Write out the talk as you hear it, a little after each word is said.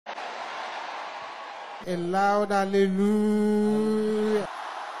A loud hallelujah.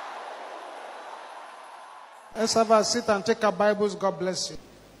 Let's have a seat and take our Bibles. God bless you.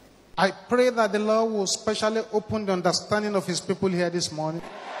 I pray that the Lord will specially open the understanding of his people here this morning,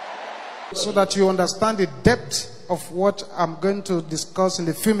 so that you understand the depth of what I'm going to discuss in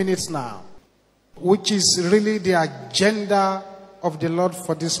a few minutes now, which is really the agenda of the Lord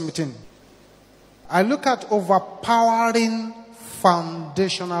for this meeting. I look at overpowering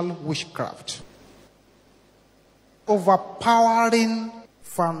foundational witchcraft. Overpowering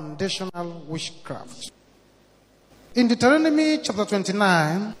foundational witchcraft. In Deuteronomy chapter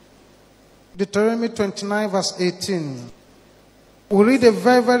 29, Deuteronomy 29 verse 18, we read a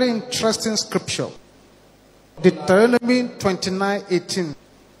very, very interesting scripture. Deuteronomy 29, 18.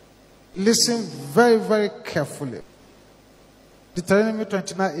 Listen very, very carefully. Deuteronomy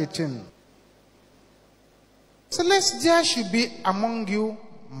 29, 18. So lest there should be among you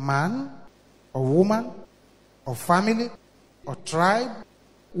man or woman or family or tribe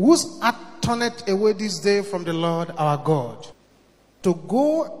whose heart turneth away this day from the Lord our God, to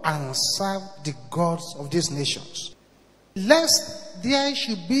go and serve the gods of these nations. Lest there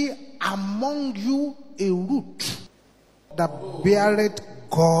should be among you a root that beareth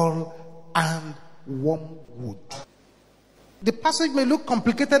gall and wormwood. The passage may look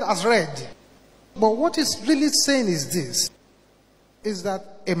complicated as read, but what it's really saying is this, is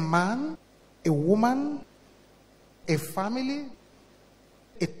that a man, a woman, a family,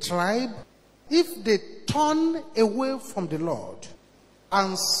 a tribe, if they turn away from the Lord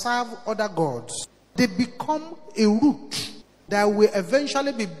and serve other gods, they become a root that will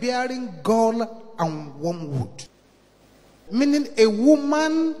eventually be bearing gall and wormwood. Meaning a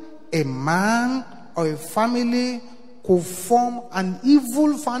woman, a man, or a family could form an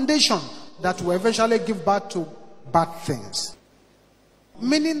evil foundation that will eventually give birth to bad things.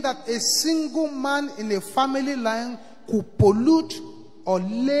 Meaning that a single man in a family line could pollute or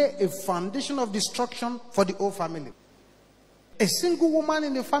lay a foundation of destruction for the whole family. A single woman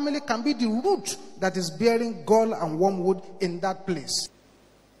in a family can be the root that is bearing gall and wormwood in that place.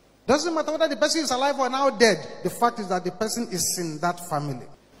 Doesn't matter whether the person is alive or now dead. The fact is that the person is in that family.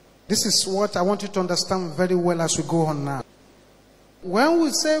 This is what I want you to understand very well as we go on now. When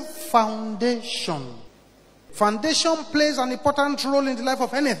we say foundation, foundation plays an important role in the life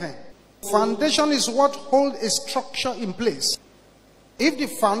of anything. Foundation is what holds a structure in place. If the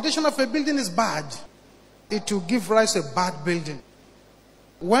foundation of a building is bad, it will give rise to a bad building.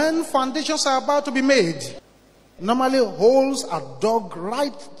 When foundations are about to be made, normally holes are dug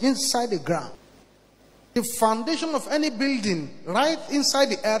right inside the ground. The foundation of any building right inside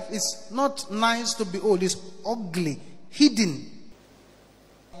the earth is not nice to behold. It's ugly, hidden.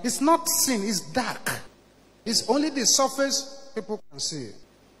 It's not seen, it's dark. It's only the surface people can see.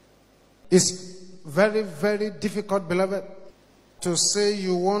 It's very, very difficult, beloved, to say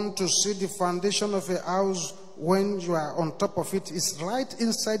you want to see the foundation of a house when you are on top of it. It's right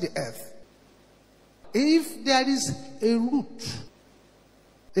inside the earth. If there is a root,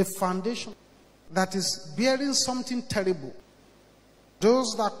 a foundation that is bearing something terrible,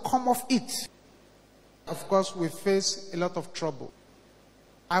 those that come off it, of course, will face a lot of trouble.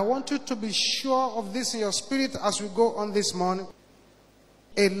 I want you to be sure of this in your spirit as we go on this morning.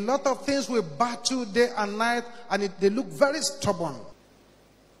 A lot of things we battle day and night, and they look very stubborn.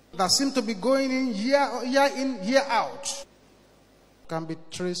 That seem to be going in, year out. Can be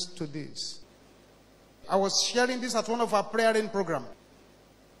traced to this. I was sharing this at one of our praying programs.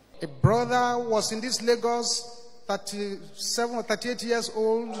 A brother was in this Lagos, 37 or 38 years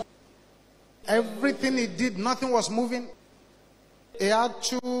old. Everything he did, nothing was moving. He had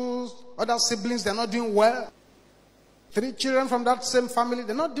 2 other siblings, they're not doing well. 3 children from that same family,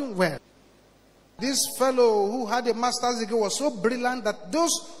 they're not doing well. This fellow who had a master's degree was so brilliant that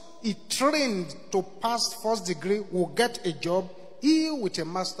those he trained to pass first degree will get a job. He with a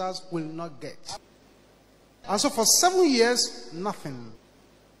master's will not get. And so for 7 years, nothing.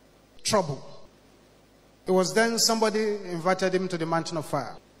 Trouble. It was then somebody invited him to the mountain of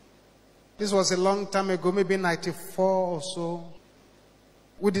fire. This was a long time ago, maybe 94 or so.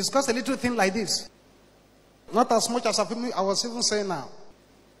 We discussed a little thing like this. Not as much as I was even saying now.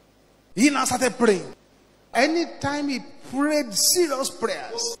 He now started praying. Anytime he prayed serious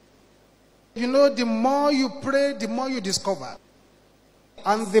prayers, you know, the more you pray, the more you discover.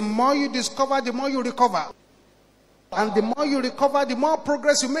 And the more you discover, the more you recover. And the more you recover, the more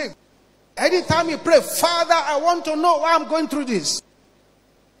progress you make. Anytime you pray, Father, I want to know why I'm going through this,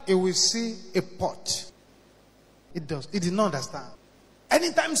 he will see a pot. It does. He did not understand.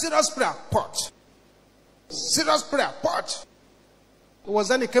 Anytime serious prayer, pot. Serious prayer, pot. It was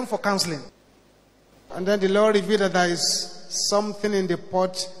then he came for counseling. And then the Lord revealed that there is something in the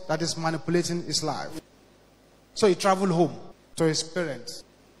pot that is manipulating his life. So he traveled home to his parents.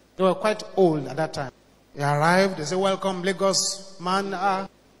 They were quite old at that time. He arrived. They said, welcome, Lagos man.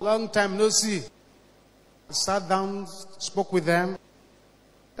 Long time no see. He sat down, spoke with them.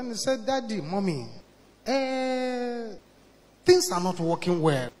 And he said, Daddy, Mommy, things are not working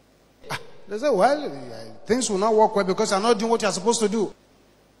well. They said, well, things will not work well because you're not doing what you're supposed to do.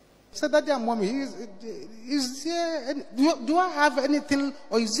 He said, Daddy and Mommy, is there do I have anything,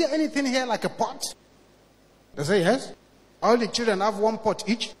 or is there anything here like a pot? They say, yes. All the children have one pot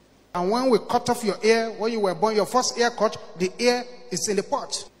each. And when we cut off your ear, when you were born, your first ear cut, the ear is in the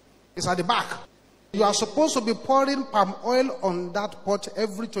pot. It's at the back. You are supposed to be pouring palm oil on that pot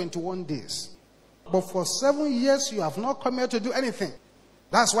every 21 days. But for 7 years, you have not come here to do anything.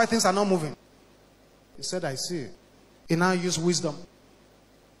 That's why things are not moving. He said, I see. He now used wisdom.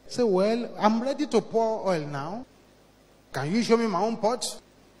 He said, well, I'm ready to pour oil now. Can you show me my own pot?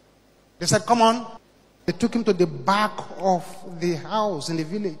 They said, come on. They took him to the back of the house in the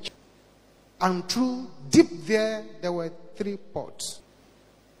village. And through deep there were 3 pots.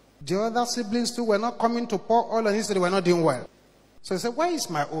 The other siblings too were not coming to pour oil on his, so they were not doing well. So he said, where is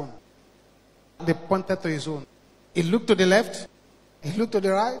my own? They pointed to his own. He looked to the left. He looked to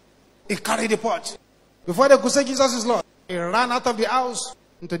the right. He carried the pot. Before they could say Jesus is Lord, he ran out of the house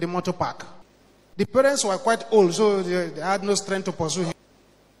into the motor park. The parents were quite old, so they had no strength to pursue him.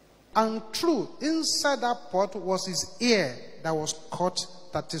 And true, inside that pot was his ear that was cut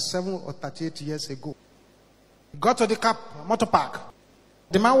 37 or 38 years ago. He got to the motor park.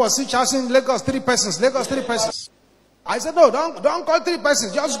 The man was shouting, Lagos, 3 persons, Lagos, 3 persons. I said, no, don't call 3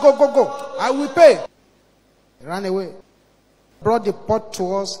 persons, just go. I will pay. He ran away. Brought the pot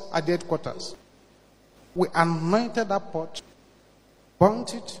to us at the headquarters. We anointed that pot,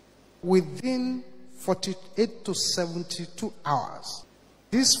 burnt it. Within 48 to 72 hours,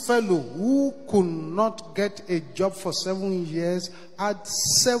 this fellow who could not get a job for 7 years had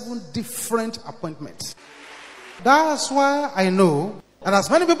 7 different appointments. That's why I know, and as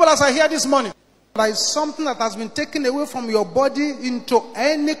many people as are here this morning, there is something that has been taken away from your body into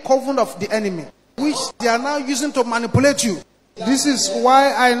any coven of the enemy, which they are now using to manipulate you. This is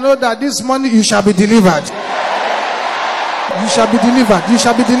why I know that this morning you shall be delivered. You shall be delivered. You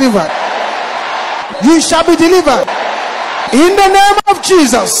shall be delivered. You shall be delivered. In the name of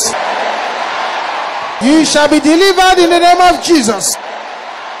Jesus. You shall be delivered in the name of Jesus.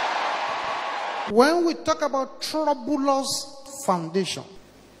 When we talk about troublous foundation,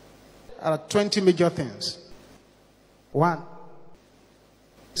 there are 20 major things. 1,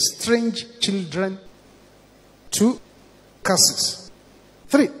 strange children. 2, curses.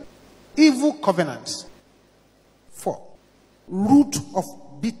 3, evil covenants. 4, root of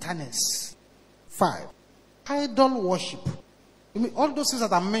bitterness. 5, idol worship. I mean, all those things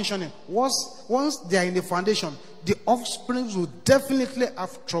that I'm mentioning, once they are in the foundation, the offspring will definitely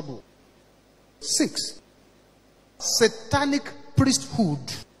have trouble. 6, satanic priesthood.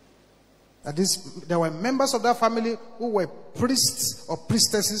 That is, there were members of that family who were priests or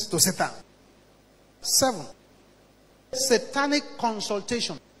priestesses to Satan. 7, satanic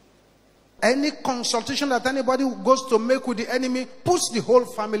consultation. Any consultation that anybody goes to make with the enemy puts the whole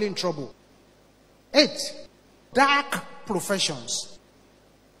family in trouble. 8, dark professions.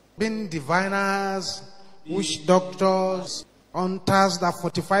 Being diviners, witch doctors, hunters that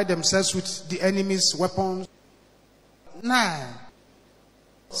fortify themselves with the enemy's weapons. 9,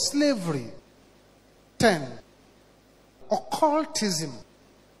 slavery. 10, occultism.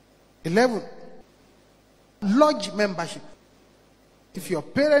 11, lodge membership. If your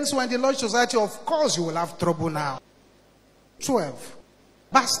parents were in the lodge society, of course you will have trouble now. 12,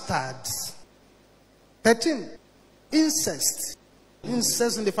 bastards. 13, incest.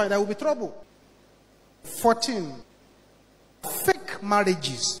 Incest in the family, there will be trouble. 14, fake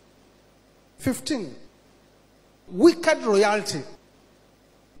marriages. 15, wicked royalty.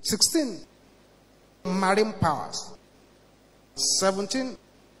 16, marine powers. 17,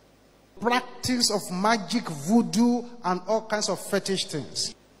 practice of magic, voodoo, and all kinds of fetish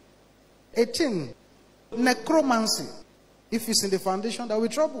things. 18, necromancy. If it's in the foundation, there will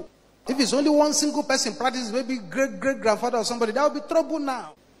be trouble. If it's only one single person practices, maybe great-great-grandfather or somebody, there will be trouble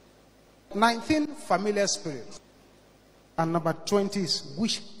now. 19, familiar spirits. And number 20 is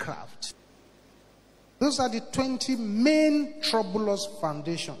witchcraft. Those are the 20 main troublous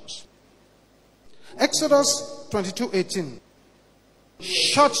foundations. Exodus 22:18.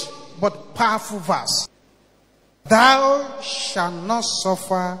 Short but powerful verse. Thou shalt not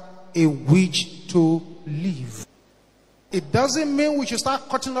suffer a witch to live. It doesn't mean we should start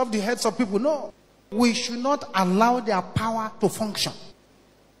cutting off the heads of people. No. we should not allow their power to function.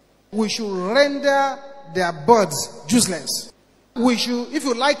 We should render their birds useless. We should, if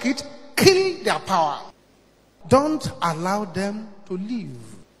you like it, kill their power. Don't allow them to live.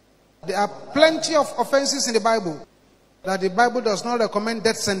 There are plenty of offenses in the Bible that the Bible does not recommend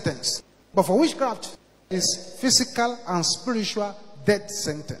death sentence. But for witchcraft, it's physical and spiritual death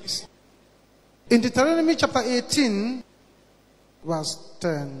sentence. In Deuteronomy chapter 18, verse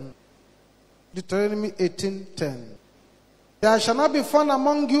 10. Deuteronomy 18:10. There shall not be found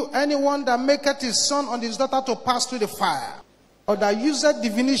among you anyone that maketh his son or his daughter to pass through the fire, or that useth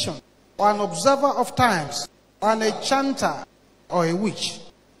divination, or an observer of times, or an enchanter, or a witch,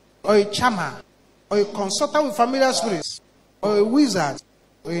 or a charmer, or a consulter with familiar spirits, or a wizard,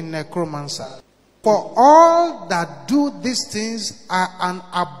 or a necromancer. For all that do these things are an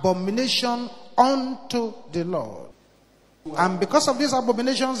abomination unto the Lord. And because of these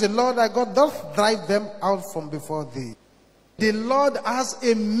abominations, the Lord thy God doth drive them out from before thee. The Lord has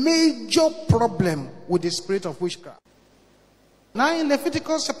a major problem with the spirit of witchcraft. Now in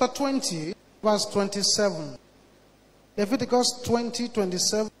Leviticus chapter 20, verse 27. Leviticus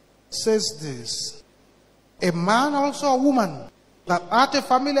 20:27 says this. A man also a woman that hath a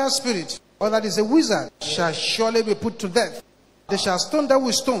familiar spirit, or that is a wizard, shall surely be put to death. They shall stone them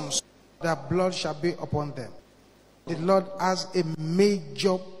with stones. Their blood shall be upon them. The Lord has a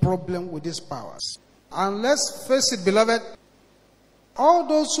major problem with these powers. And let's face it, beloved, all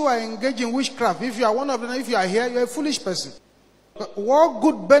those who are engaged in witchcraft, if you are one of them, if you are here, you're a foolish person. But what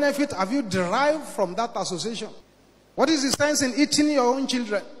good benefit have you derived from that association? What is the sense in eating your own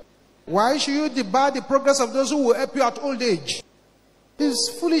children? Why should you debar the progress of those who will help you at old age? This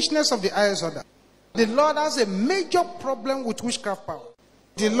foolishness of the highest order. The Lord has a major problem with witchcraft power.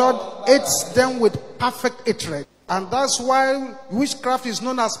 The Lord hates them with perfect hatred. And that's why witchcraft is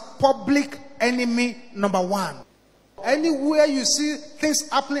known as public enemy number one. Anywhere you see things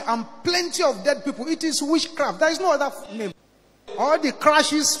happening and plenty of dead people, it is witchcraft. There is no other name. All the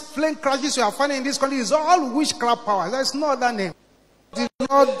crashes, plane crashes you are finding in this country is all witchcraft power. There is no other name. The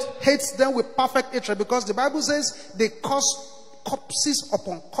Lord hates them with perfect hatred because the Bible says they cause corpses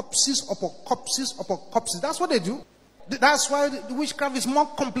upon corpses upon corpses upon corpses. That's what they do. That's why the witchcraft is more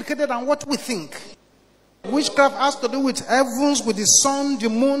complicated than what we think. Witchcraft has to do with heavens, with the sun, the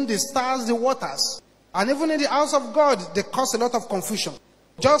moon, the stars, the waters. And even in the house of God, they cause a lot of confusion.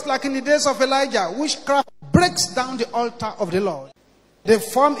 Just like in the days of Elijah, witchcraft breaks down the altar of the Lord. They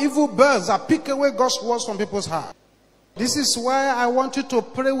form evil birds that pick away God's words from people's heart. This is why I want you to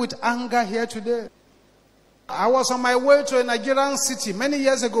pray with anger here today. I was on my way to a Nigerian city many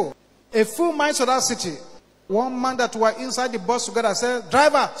years ago. A few miles to that city, one man that were inside the bus together said,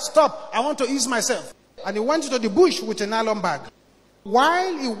 "Driver, stop, I want to ease myself." And he went to the bush with a nylon bag.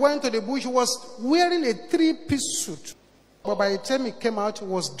 While he went to the bush, he was wearing a 3-piece suit. But by the time he came out, he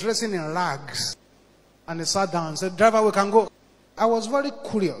was dressing in rags. And he sat down and said, "Driver, we can go." I was very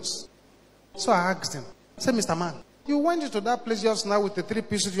curious. So I asked him, I said, "Mr. Man, you went into that place just now with the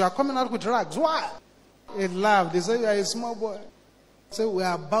 3-piece suit. You are coming out with rags. Why?" He laughed. He said, "You are a small boy." He said, "We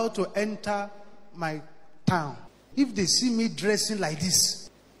are about to enter my town. If they see me dressing like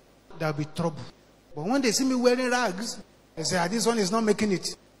this, there will be trouble. But when they see me wearing rags, they say, this one is not making it.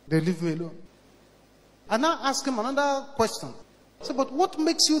 They leave me alone." And now ask him another question. I said, "But what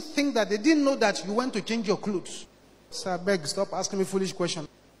makes you think that they didn't know that you went to change your clothes?" So I beg, stop asking me foolish questions.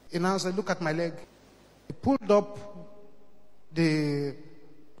 He now said, "Look at my leg." He pulled up the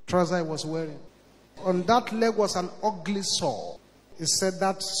trouser I was wearing. On that leg was an ugly sore. He said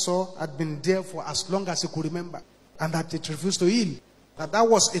that sore had been there for as long as he could remember. And that it refused to heal. That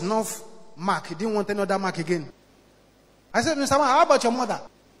was enough mark. He didn't want any other mark again. I said, "Mr. Man, how about your mother?"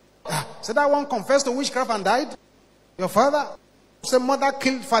 He said, "That one confessed to witchcraft and died." "Your father?" He said, "Mother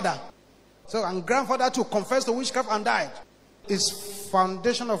killed father." So, and grandfather too confessed to witchcraft and died. His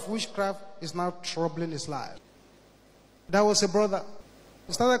foundation of witchcraft is now troubling his life. That was a brother.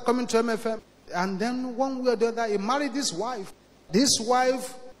 He started coming to MFM. And then one way or the other, he married this wife. This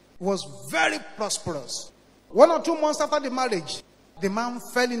wife was very prosperous. 1 or 2 months after the marriage, the man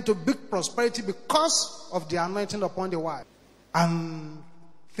fell into big prosperity because of the anointing upon the wife. And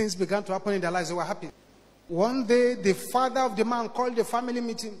things began to happen in their lives. They were happy. One day, the father of the man called the family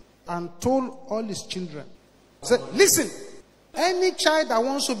meeting and told all his children. He said, "Listen, any child that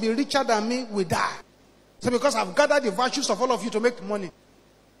wants to be richer than me will die. So because I've gathered the virtues of all of you to make money."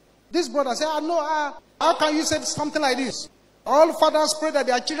 This brother said, how can you say something like this? All fathers pray that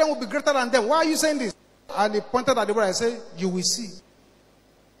their children will be greater than them. Why are you saying this? And he pointed at the brother and said, "You will see."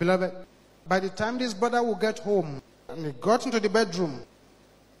 Beloved, by the time this brother will get home, and he got into the bedroom,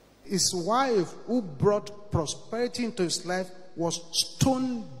 his wife, who brought prosperity into his life, was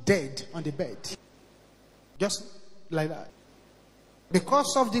stone dead on the bed. Just like that.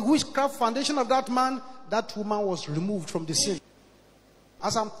 Because of the witchcraft foundation of that man, that woman was removed from the scene.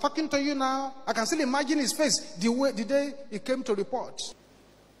 As I'm talking to you now, I can still imagine his face the day he came to report.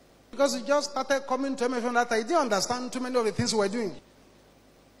 Because he just started coming to MFM that I didn't understand too many of the things we were doing.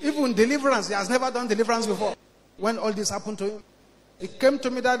 Even deliverance, he has never done deliverance before. When all this happened to him, he came to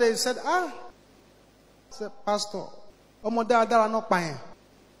me that day, he said, I said, Pastor, I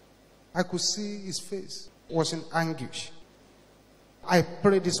could see his face was in anguish. I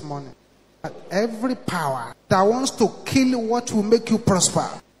pray this morning that every power that wants to kill what will make you prosper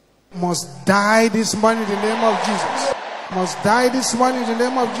must die this morning in the name of Jesus. Must die this morning in the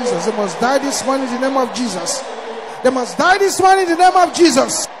name of Jesus. They must die this morning in the name of Jesus. They must die this morning in the name of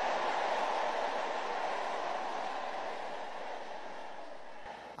Jesus.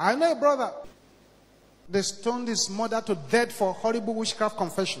 I know a brother. They stoned his mother to death for horrible witchcraft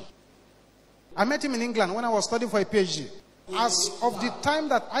confession. I met him in England when I was studying for a PhD. As of the time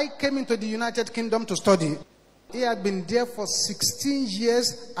that I came into the United Kingdom to study, he had been there for 16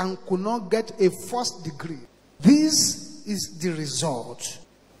 years and could not get a first degree. This is the result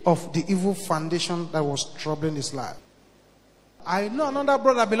of the evil foundation that was troubling his life. I know another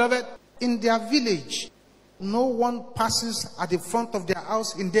brother, beloved, in their village, no one passes at the front of their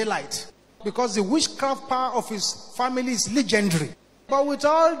house in daylight because the witchcraft power of his family is legendary. But with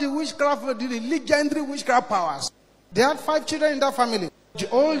all the witchcraft, the legendary witchcraft powers, they had 5 children in that family. The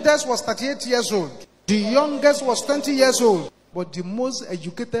oldest was 38 years old. The youngest was 20 years old. But the most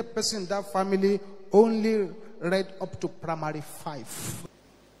educated person in that family only read up to primary 5.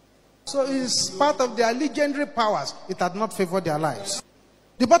 So it's part of their legendary powers. It had not favored their lives.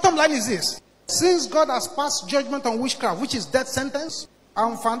 The bottom line is this. Since God has passed judgment on witchcraft, which is death sentence,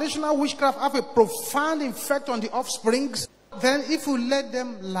 and foundational witchcraft have a profound effect on the offsprings, then if we let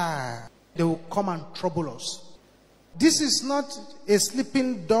them lie, they will come and trouble us. This is not a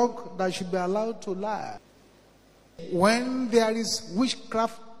sleeping dog that should be allowed to lie. When there is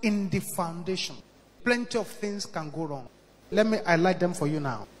witchcraft in the foundation, plenty of things can go wrong. Let me highlight them for you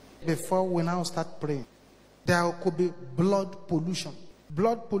now, before we now start praying. There could be blood pollution.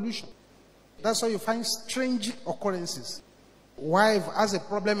 Blood pollution. That's why you find strange occurrences. Wife has a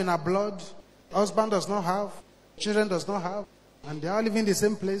problem in her blood. Husband does not have. Children does not have. And they are living in the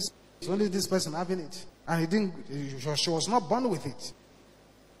same place. It's only this person having it. And she was not born with it.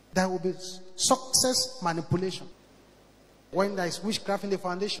 There will be success manipulation. When there is witchcraft in the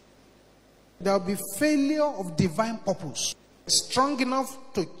foundation, there will be failure of divine purpose. Strong enough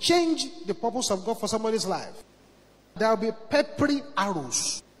to change the purpose of God for somebody's life. There will be peppery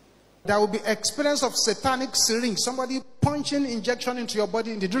arrows. There will be experience of satanic syringe. Somebody punching injection into your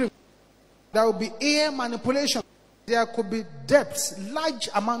body in the dream. There will be air manipulation. There could be debts, large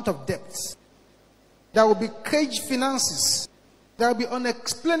amount of debts. There will be caged finances. There will be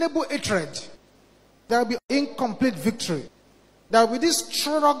unexplainable hatred. There will be incomplete victory. There will be this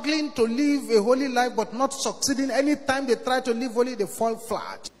struggling to live a holy life but not succeeding. Anytime they try to live holy, they fall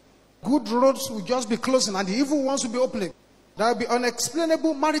flat. Good roads will just be closing and the evil ones will be opening. There will be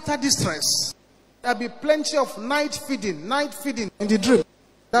unexplainable marital distress. There will be plenty of night feeding in the dream.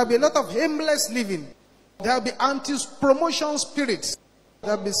 There will be a lot of aimless living. There will be anti-promotion spirits.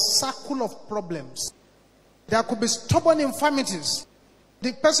 There will be circle of problems. There could be stubborn infirmities.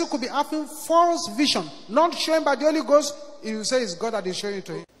 The person could be having false vision, not shown by the Holy Ghost. He will say it's God that is showing it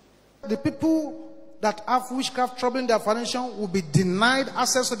to him. The people that have witchcraft troubling their foundation will be denied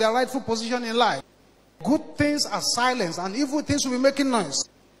access to their rightful position in life. Good things are silenced and evil things will be making noise.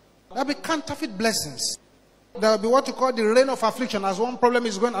 There will be counterfeit blessings. There will be what you call the reign of affliction. As one problem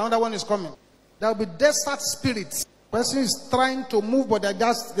is going, another one is coming. There will be desert spirits. Person is trying to move, but they're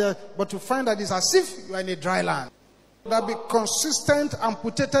just there. But you find that it's as if you are in a dry land. There will be consistent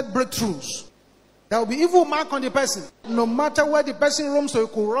amputated breakthroughs. There will be evil mark on the person. No matter where the person roams, so you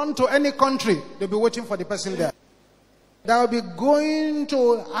could run to any country, they'll be waiting for the person there. There will be going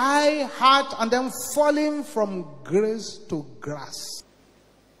to high heart and then falling from grace to grass.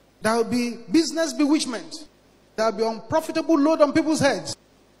 There will be business bewitchment. There will be unprofitable load on people's heads.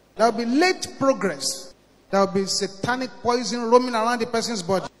 There will be late progress. There will be satanic poison roaming around the person's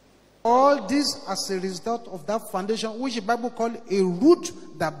body. All this as a result of that foundation, which the Bible calls a root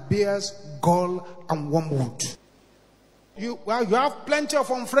that bears gall and wormwood. You have plenty of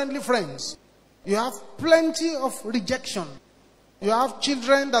unfriendly friends. You have plenty of rejection. You have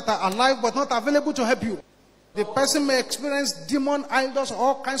children that are alive but not available to help you. The person may experience demon, idols,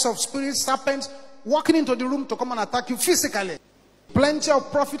 all kinds of spirits, serpents, walking into the room to come and attack you physically. Plenty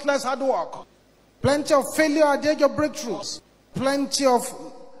of profitless hard work. Plenty of failure at the edge of breakthroughs. Plenty of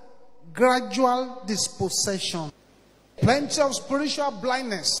gradual dispossession. Plenty of spiritual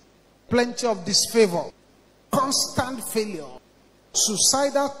blindness. Plenty of disfavor. Constant failure.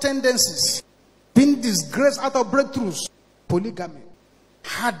 Suicidal tendencies. Being disgraced out of breakthroughs. Polygamy.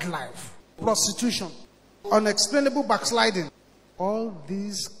 Hard life. Prostitution. Unexplainable backsliding. All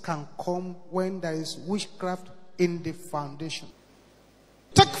these can come when there is witchcraft in the foundation.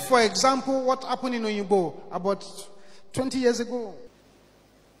 Take, for example, what happened in Oyinbo about 20 years ago.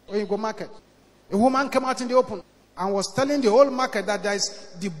 Oyinbo market. A woman came out in the open and was telling the whole market that there is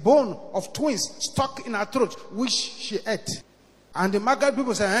the bone of twins stuck in her throat, which she ate. And the market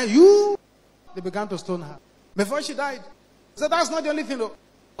people said, hey, you? They began to stone her. Before she died. So that's not the only thing though.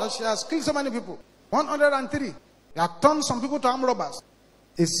 But she has killed so many people. 103. They have turned some people to armed robbers.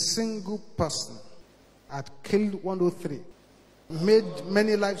 A single person had killed 103. Made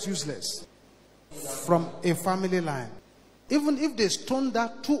many lives useless. From a family line. Even if they stoned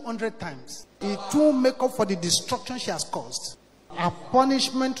her 200 times, it will make up for the destruction she has caused. Her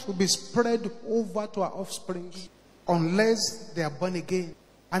punishment will be spread over to her offspring unless they are born again.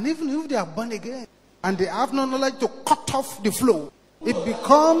 And even if they are born again and they have no knowledge to cut off the flow, it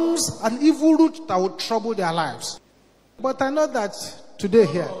becomes an evil root that will trouble their lives. But I know that today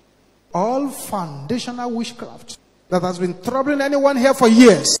here, all foundational witchcraft that has been troubling anyone here for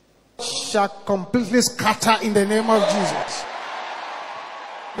years shall completely scatter in the name of Jesus.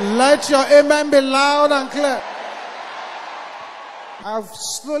 Let your amen be loud and clear. I've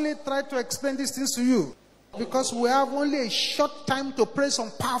slowly tried to explain these things to you because we have only a short time to pray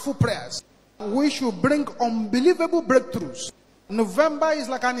some powerful prayers. We should bring unbelievable breakthroughs. November is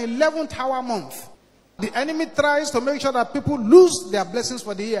like an 11th hour month. The enemy tries to make sure that people lose their blessings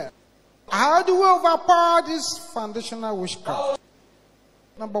for the year. How do we overpower this foundational witchcraft?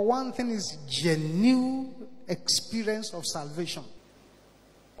 Number one thing is genuine experience of salvation.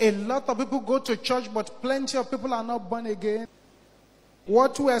 A lot of people go to church, but plenty of people are not born again.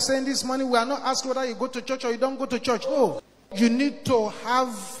 What we are saying this morning, we are not asking whether you go to church or you don't go to church. No. You need to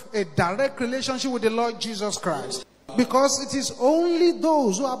have a direct relationship with the Lord Jesus Christ. Because it is only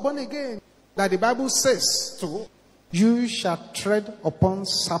those who are born again that the Bible says to, you shall tread upon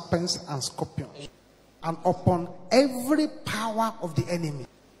serpents and scorpions and upon every power of the enemy.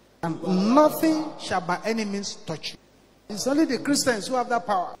 And nothing shall by any means touch you. It's only the Christians who have that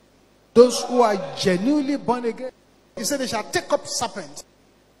power. Those who are genuinely born again. He said they shall take up serpents.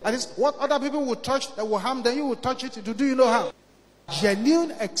 That is what other people will touch that will harm them. You will touch it to do you no harm.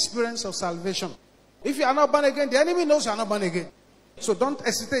 Genuine experience of salvation. If you are not born again, the enemy knows you are not born again. So don't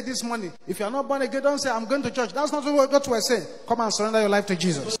hesitate this morning. If you are not born again, don't say, I'm going to church. That's not what we're saying. Come and surrender your life to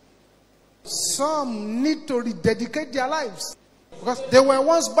Jesus. Some need to rededicate their lives. Because they were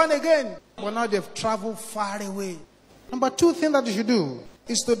once born again, but now they've traveled far away. Number two thing that you should do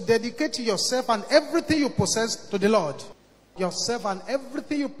is to dedicate yourself and everything you possess to the Lord. Yourself and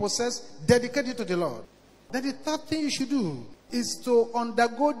everything you possess, dedicate it to the Lord. Then the third thing you should do is to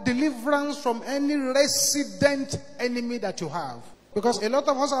undergo deliverance from any resident enemy that you have. Because a lot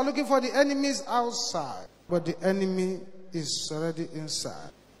of us are looking for the enemies outside, but the enemy is already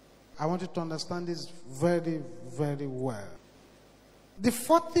inside. I want you to understand this very, very well. The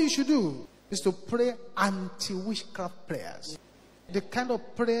fourth thing you should do is to pray anti-witchcraft prayers. The kind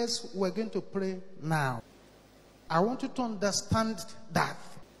of prayers we're going to pray now. I want you to understand that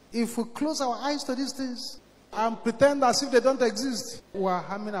if we close our eyes to these things and pretend as if they don't exist, we are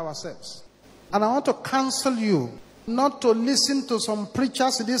harming ourselves. And I want to counsel you not to listen to some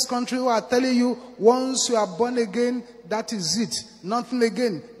preachers in this country who are telling you once you are born again, that is it. Nothing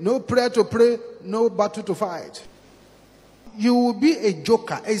again. No prayer to pray, no battle to fight. You will be a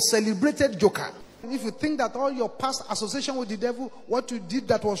joker, a celebrated joker. If you think that all your past association with the devil, what you did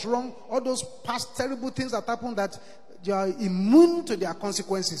that was wrong, all those past terrible things that happened, that you are immune to their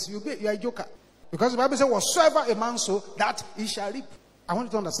consequences, you are a joker. Because the Bible says, whatsoever a man sow, that he shall reap. I want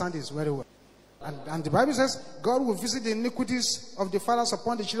you to understand this very well. And the Bible says, God will visit the iniquities of the fathers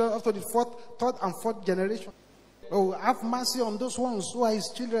upon the children after the third and fourth generation. Oh, have mercy on those ones who are his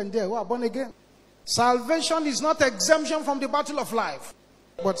children there, who are born again. Salvation is not exemption from the battle of life.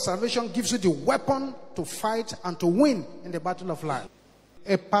 But salvation gives you the weapon to fight and to win in the battle of life.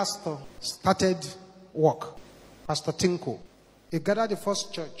 A pastor started work. Pastor Tinko. He gathered the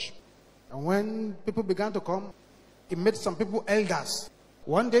first church. And when people began to come, he made some people elders.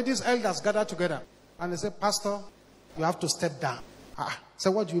 One day these elders gathered together. And they said, Pastor, you have to step down. I said,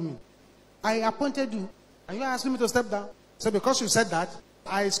 what do you mean? I appointed you. And you are asking me to step down. So because you said that,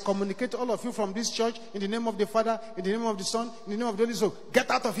 I excommunicate all of you from this church in the name of the Father, in the name of the Son, in the name of the Holy Spirit. Get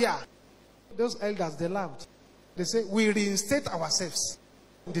out of here. Those elders, they laughed. They say, we reinstate ourselves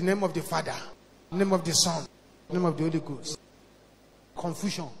in the name of the Father, in the name of the Son, in the name of the Holy Ghost.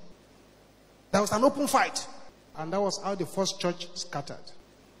 Confusion. There was an open fight. And that was how the first church scattered.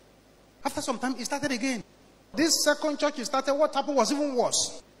 After some time, it started again. This second church it started, what happened was even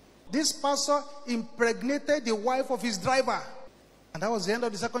worse. This pastor impregnated the wife of his driver. And that was the end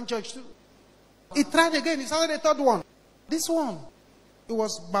of the second church too. He tried again. He started a third one. This one, it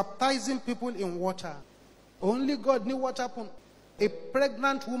was baptizing people in water. Only God knew what happened. A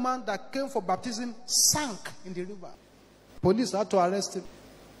pregnant woman that came for baptism sank in the river. Police had to arrest him.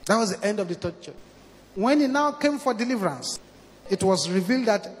 That was the end of the third church. When he now came for deliverance, it was revealed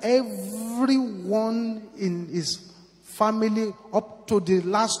that everyone in his family, up to the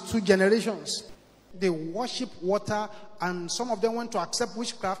last 2 generations, they worship water, and some of them went to accept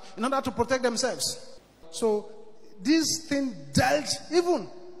witchcraft in order to protect themselves. So this thing dealt even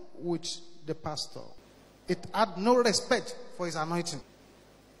with the pastor. It had no respect for his anointing.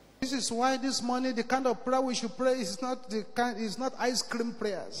 This is why this morning the kind of prayer we should pray is not ice cream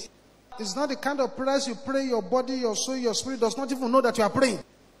prayers. It's not the kind of prayers you pray, your body, your soul, your spirit does not even know that you are praying.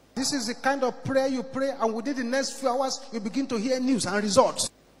 This is the kind of prayer you pray, and within the next few hours, you begin to hear news and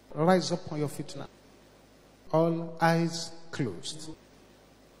results. Rise up on your feet now. All eyes closed.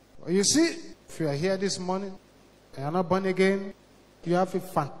 You see, if you are here this morning and you are not born again, you have a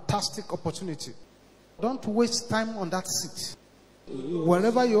fantastic opportunity. Don't waste time on that seat.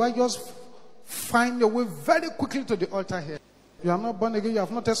 Wherever you are, just find your way very quickly to the altar here. You are not born again, you have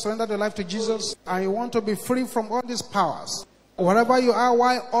not yet surrendered your life to Jesus, and you want to be free from all these powers. Wherever you are,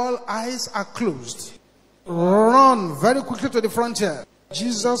 while all eyes are closed, run very quickly to the frontier.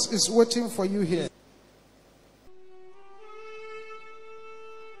 Jesus is waiting for you here.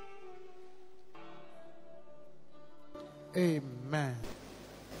 Amen.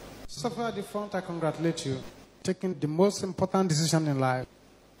 Suffer at the front, I congratulate you. Taking the most important decision in life.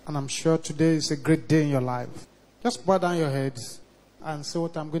 And I'm sure today is a great day in your life. Just bow down your heads and say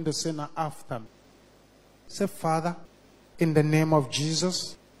what I'm going to say now after. Say, Father, in the name of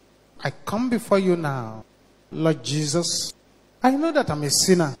Jesus, I come before you now. Lord Jesus, I know that I'm a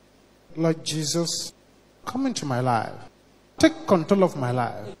sinner. Lord Jesus, come into my life. Take control of my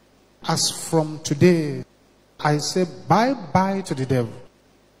life. As from today, I say bye-bye to the devil.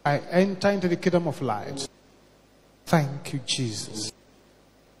 I enter into the kingdom of light. Thank you, Jesus.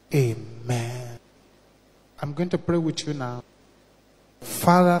 Amen. I'm going to pray with you now.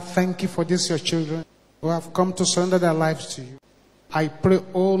 Father, thank you for this, your children who have come to surrender their lives to you. I pray,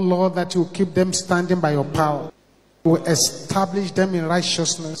 oh Lord, that you will keep them standing by your power. You will establish them in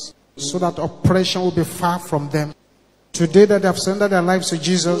righteousness so that oppression will be far from them. Today that they have surrendered their lives to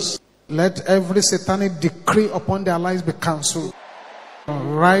Jesus, let every satanic decree upon their lives be cancelled.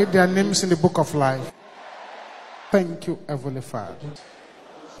 Write their names in the book of life. Thank you, Heavenly Father.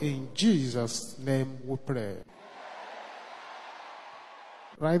 In Jesus' name we pray.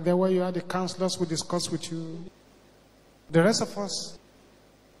 Right there where you are, the counselors will discuss with you. The rest of us,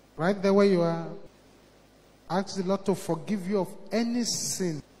 right there where you are, ask the Lord to forgive you of any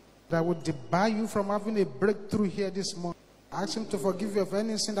sin that would debar you from having a breakthrough here this morning. Ask him to forgive you of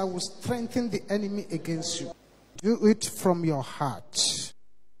any sin that will strengthen the enemy against you. Do it from your heart.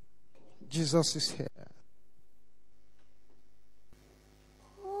 Jesus is here.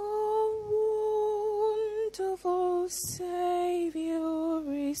 Wonderful Savior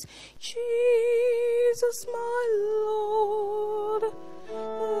is Jesus my Lord. A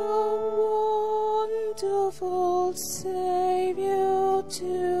wonderful Savior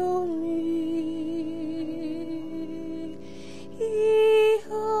to me. He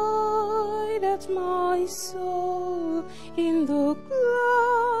hideth my soul in the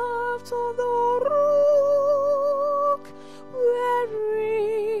cleft of the rock, where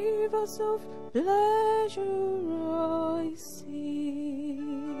rivers of pleasure I see.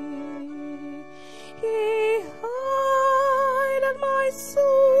 He hideth my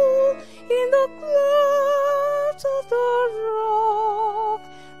soul in the cleft of the rock.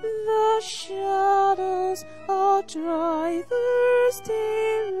 The shadows of dry,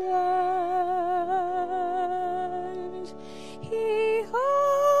 thirsty land. He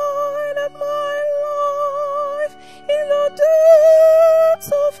hideth my life in the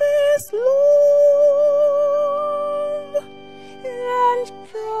depths of his love, and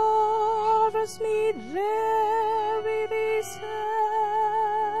covers me there with his hand.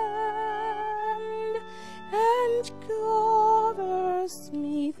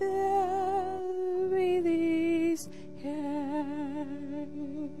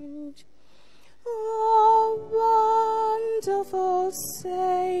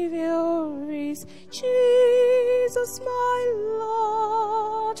 Savior is Jesus my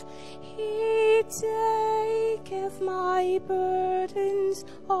Lord. He taketh my burdens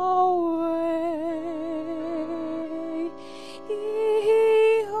away.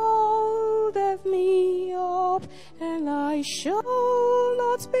 He holdeth me up, and I shall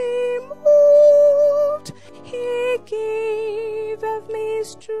not be moved. He giveth me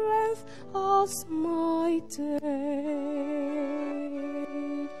strength as my day.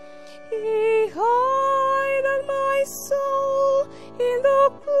 He hideth my soul in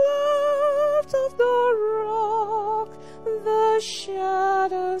the cleft of the rock. The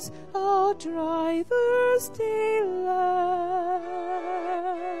shadows of dry thirsty land.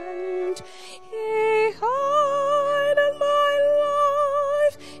 He hideth my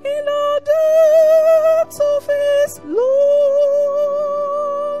life in the depths of his love,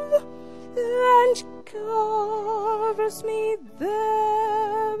 and covers me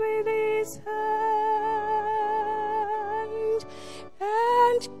there with his hand,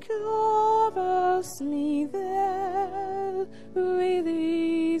 and covers me there with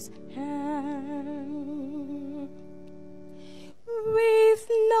his hand. With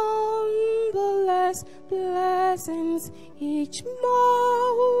numberless blessings each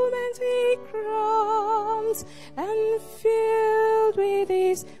moment he crowns, and filled with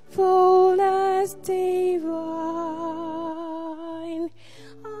his fullness divine.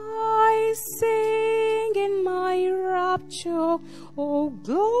 I sing in my rapture, oh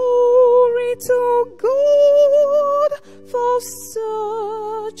glory to God, for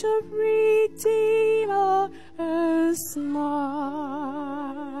such a Redeemer as mine.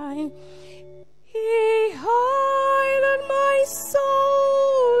 He hideth my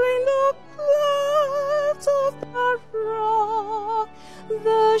soul in the cleft of the rock.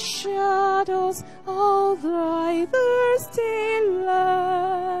 The shadows of thy thirsty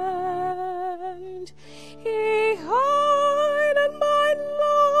land. He hideth my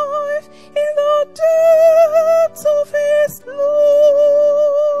life in the depths of his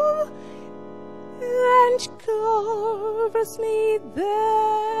love, and covers me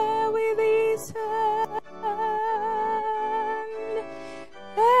there with his hand,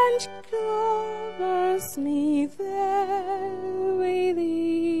 and covers me there with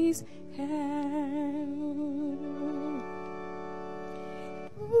his hand.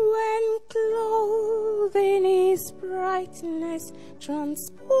 When clothed in his brightness,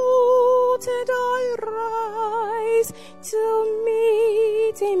 transported I rise to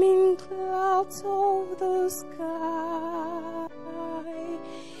meet him in clouds of the sky.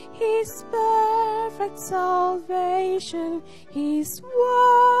 His perfect salvation, his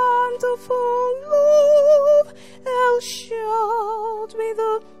wonderful love, I'll shout with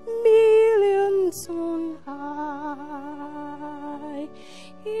a million on high.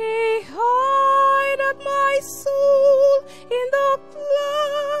 He hideth my soul in the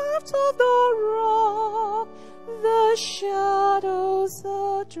cleft of the rock. The shadows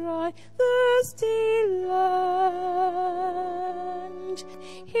of dry, thirsty land.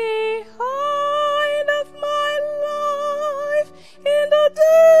 He hideth my life in the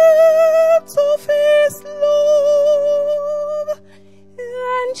depths of his love,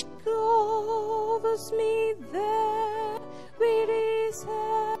 and covers me there with his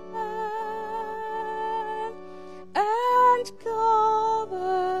hand, and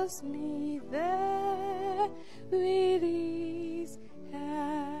covers me there with his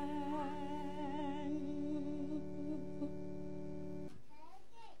hand.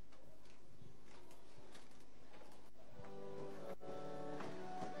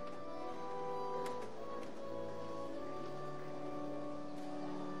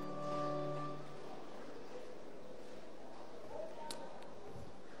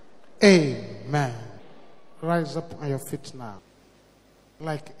 Amen. Rise up on your feet now,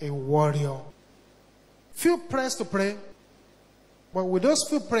 like a warrior. Few prayers to pray, but with those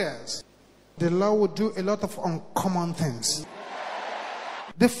few prayers, the Lord will do a lot of uncommon things.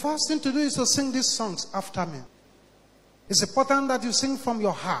 The first thing to do is to sing these songs after me. It's important that you sing from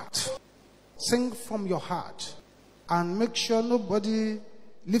your heart. Sing from your heart. And make sure nobody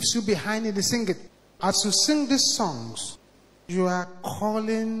leaves you behind in the singing. As you sing these songs, you are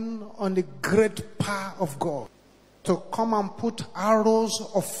calling on the great power of God to come and put arrows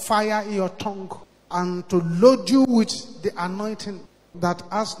of fire in your tongue and to load you with the anointing that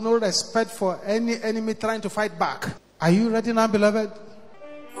has no respect for any enemy trying to fight back. Are you ready now, beloved?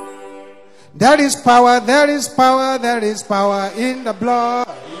 There is power, there is power, there is power in the blood.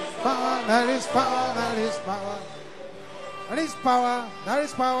 There is power, there is power. There is power, there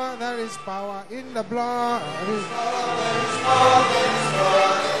is power, there is power in the blood.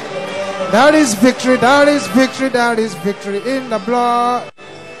 There is victory, there is victory, there is victory in the blood.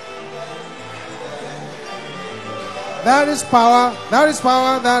 There is power, there is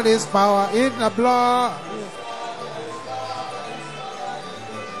power, there is power in the blood.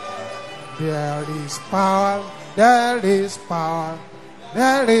 There is power, there is power,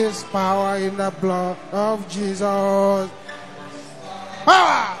 there is power in the blood of Jesus.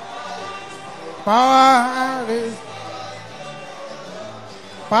 Power! Power is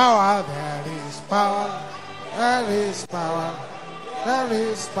power, there is power, there is power, there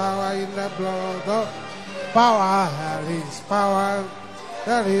is power in the blood of power, there is power,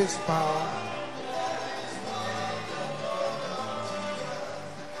 there is power.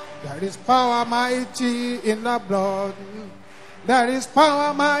 There is power mighty in the blood. There is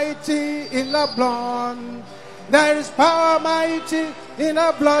power mighty in the blood. There is power mighty in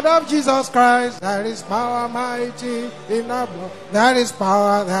the blood of Jesus Christ. There is power mighty in the blood. There is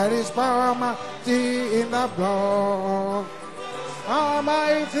power mighty in the blood. Power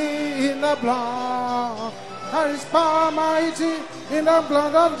mighty in the blood. There is power mighty in the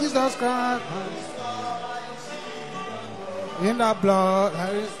blood of Jesus Christ. In the blood,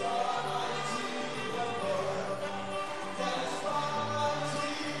 there is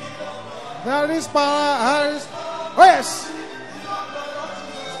power, there is, oh yes.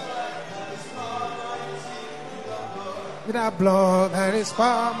 In the blood, there is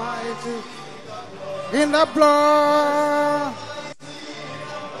power mighty. In the blood,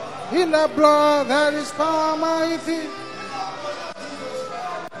 there is power mighty.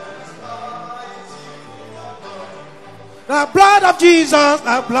 The blood of Jesus,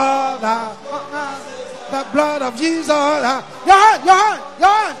 the blood of Jesus, your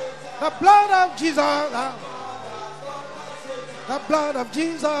hand. The blood of Jesus, the blood of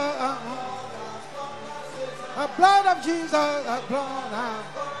Jesus, the blood of Jesus,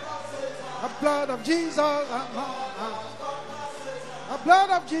 the blood of Jesus, the blood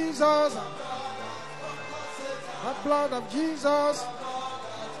of Jesus, the blood of Jesus,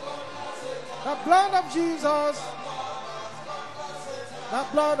 the blood of Jesus, the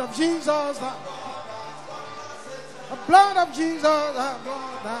blood of Jesus, the blood of Jesus,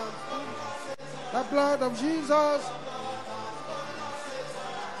 the blood of Jesus.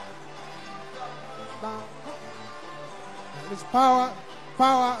 There is power,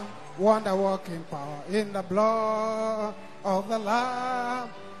 wonder-working power in the blood of the Lamb.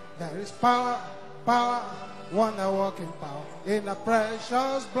 There is power, wonder-working power in the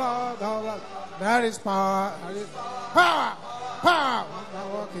precious blood of the Lamb. There is power,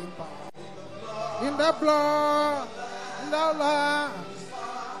 wonder-working power in the blood, in the Lamb.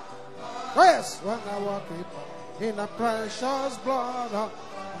 Oh yes, wonder-working power in the precious blood of,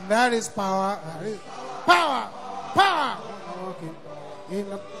 there is power, wonder-working in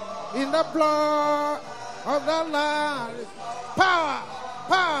the blood of the Lamb. Power.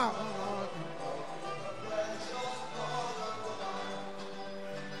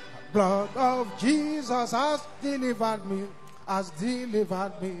 The blood of Jesus has delivered me, has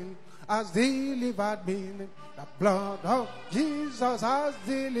delivered me. The blood of Jesus has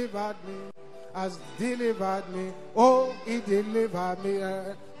delivered me, Oh, he delivered me.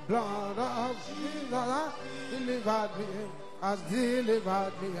 Blood of Jesus has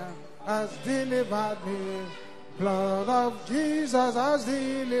delivered me, has delivered me. Blood of Jesus has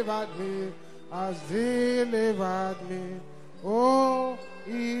delivered me, Oh,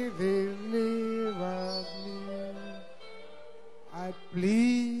 he delivered me. I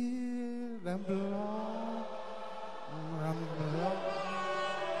plead the blood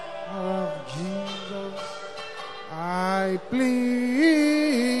of Jesus. I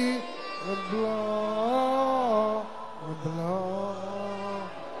plead the blood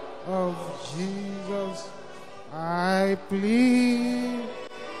of Jesus. I plead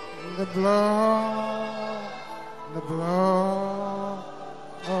the blood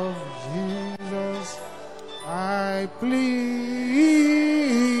of Jesus. I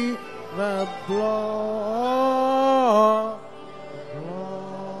plead the blood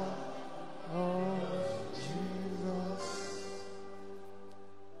of Jesus.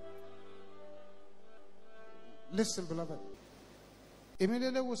 Listen, beloved.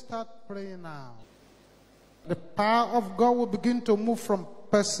 Immediately we start praying now. The power of God will begin to move from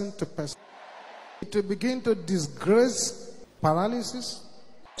person to person. It will begin to disgrace paralysis,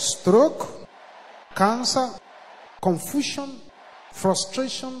 stroke, cancer, confusion,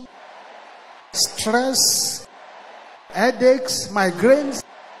 frustration, stress, headaches, migraines,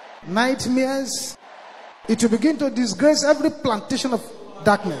 nightmares, It will begin to disgrace every plantation of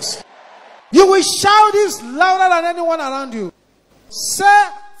darkness. You will shout this louder than anyone around you. Say,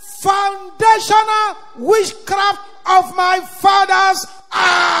 foundational witchcraft of my father's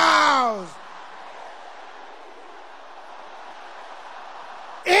house.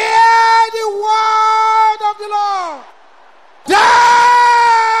 Hear the word of the Lord.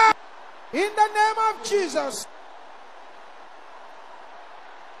 Die in the name of Jesus.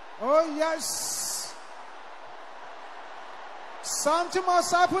 Oh yes. Something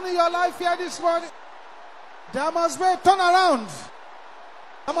must happen in your life here this morning. There must be a turnaround.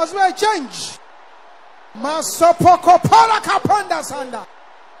 There must be a change. Masopoko pola kapanda sanda.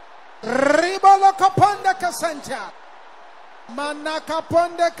 Ribolo kapanda kasenta. Manaka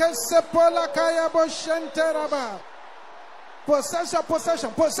ponde kesepola kaya boshente raba. Possession,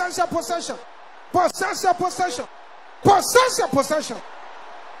 possession, possession, possession. Possession, possession. Possession, possession.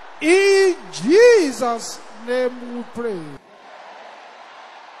 In Jesus' name we pray.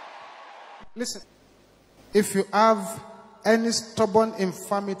 Listen. If you have any stubborn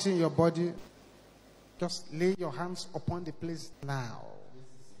infirmity in your body, just lay your hands upon the place now.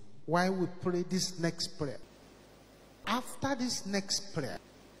 While we pray this next prayer. After this next prayer,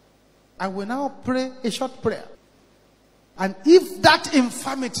 I will now pray a short prayer. And if that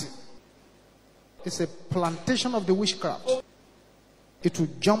infirmity is a plantation of the witchcraft, it will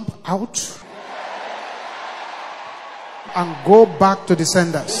jump out and go back to the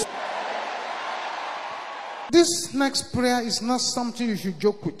senders. This next prayer is not something you should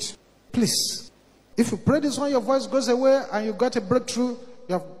joke with. Please. If you pray this one, your voice goes away and you got a breakthrough,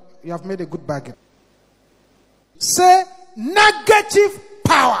 you have made a good bargain. Say, negative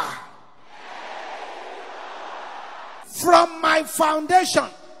power from my foundation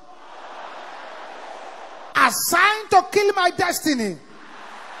assigned to kill my destiny.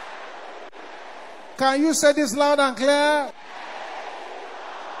 Can you say this loud and clear?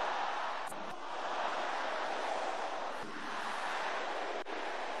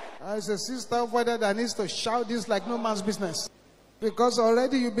 As a sister over there that needs to shout this like no man's business. Because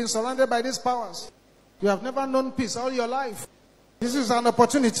already you've been surrounded by these powers. You have never known peace all your life. This is an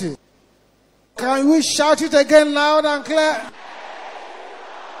opportunity. Can we shout it again loud and clear?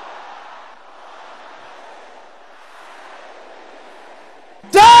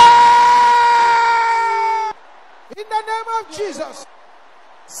 Die! In the name of Jesus.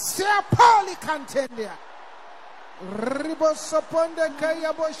 Siapoli cantendia. Ribosoponde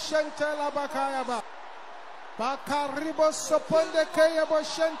kayabo shentela bakayaba. Baka ribosoponde kayabo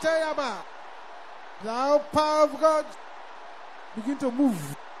shenteyaba. Thou power of God, begin to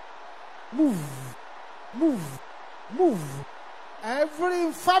move, move, move, move. Every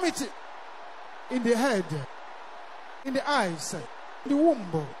infirmity in the head, in the eyes, in the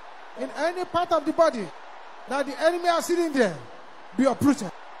womb, in any part of the body that the enemy are sitting there, be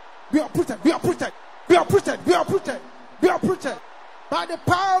uprooted, be uprooted, be uprooted, be uprooted, be uprooted, be uprooted by the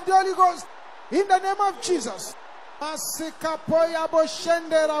power of the Holy Ghost in the name of Jesus.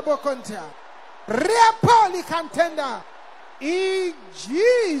 In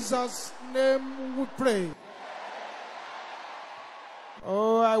Jesus' name we pray.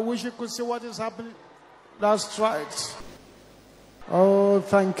 Oh, I wish you could see what is happening. That's right. Oh,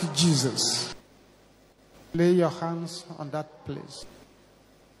 thank you, Jesus. Lay your hands on that place.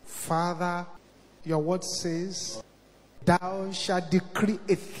 Father, your word says, thou shalt decree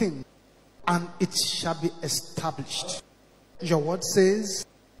a thing, and it shall be established. Your word says,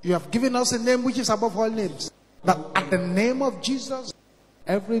 you have given us a name which is above all names, that at the name of Jesus,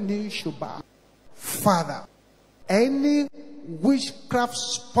 every knee should bow. Father, any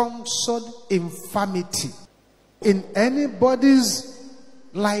witchcraft-sponsored infirmity in anybody's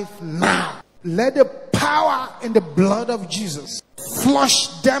life now, let the power in the blood of Jesus flush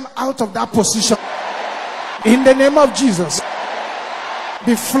them out of that position. In the name of Jesus,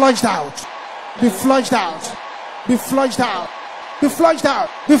 be flushed out. Be flushed out. Be flushed out. Be flushed out.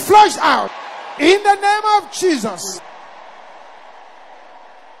 Be flushed out. In the name of Jesus.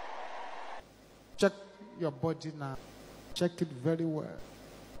 Check your body now. Check it very well.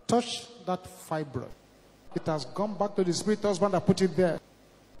 Touch that fibroid. It has gone back to the spirit husband that put it there.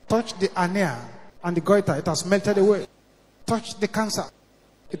 Touch the hernia and the goiter. It has melted away. Touch the cancer.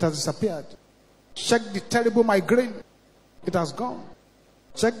 It has disappeared. Check the terrible migraine. It has gone.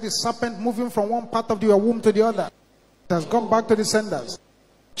 Check the serpent moving from one part of your womb to the other. It has gone back to the senders.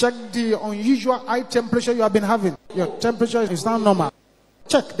 Check the unusual high temperature you have been having. Your temperature is now normal.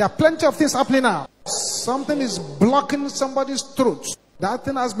 Check. There are plenty of things happening now. Something is blocking somebody's throat. That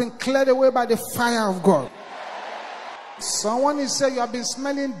thing has been cleared away by the fire of God. Someone is saying you have been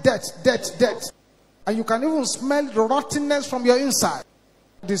smelling death. And And you can even smell the rottenness from your inside.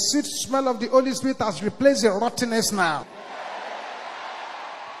 The sweet smell of the Holy Spirit has replaced the rottenness now.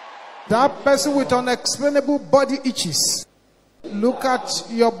 That person with unexplainable body itches. Look at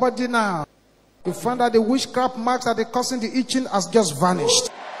your body now. You find that the witchcraft marks that are causing the itching has just vanished.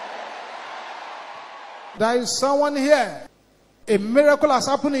 There is someone here. A miracle has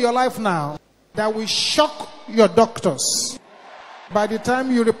happened in your life now that will shock your doctors by the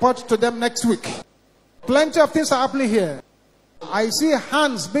time you report to them next week. Plenty of things are happening here. I see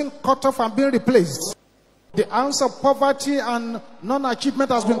hands being cut off and being replaced. The hands of poverty and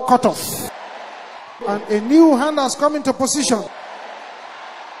non-achievement has been cut off. And a new hand has come into position.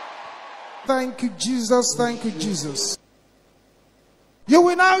 Thank you, Jesus. Thank you, Jesus. You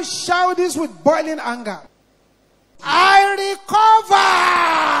will now shout this with boiling anger. I recover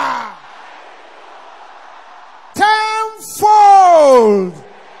tenfold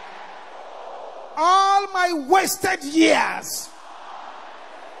all my wasted years.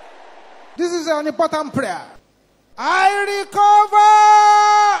 This is an important prayer. I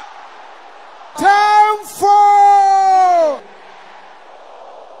recover tenfold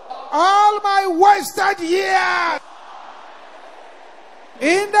all my wasted years.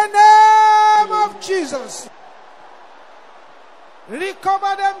 In the name of Jesus.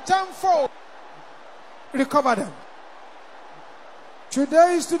 Recover them tenfold. Recover them.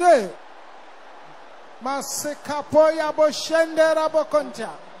 Today is today. Masekapoya boshende rabokonta.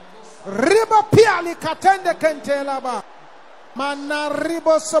 Riba piali katende kente laba.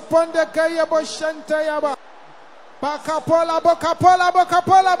 Manaribo soponde kaya boshente yaba. Bakapola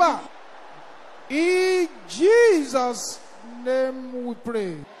bokapola ba. In Jesus' name we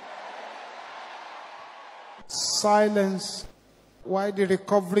pray. Silence while the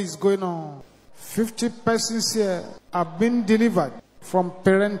recovery is going on. 50 persons here have been delivered from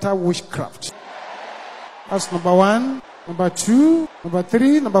parental witchcraft. That's number 1, number 2, number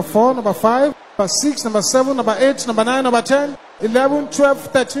 3, number 4, number 5, number 6, number 7, number 8, number 9, number 10, 11, 12,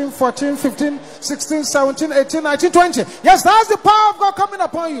 13, 14, 15, 16, 17, 18, 19, 20. Yes, that's the power of God coming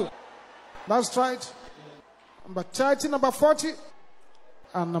upon you. That's right. Number 30, number 40,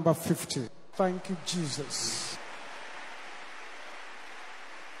 and number 50. Thank you, Jesus.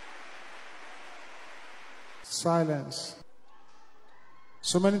 Silence.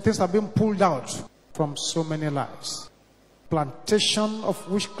 So many things have been pulled out from so many lives. Plantation of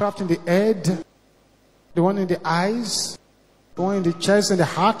witchcraft in the head, the one in the eyes, the one in the chest and the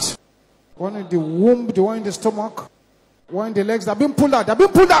heart, the one in the womb, the one in the stomach, the one in the legs. They've been pulled out. They've been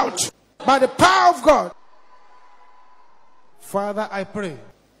pulled out by the power of God. Father, I pray.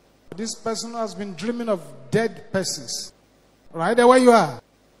 This person has been dreaming of dead persons. Right there where you are.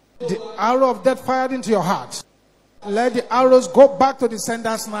 The arrow of death fired into your heart. Let the arrows go back to the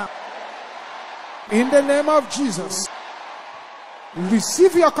senders now. In the name of Jesus.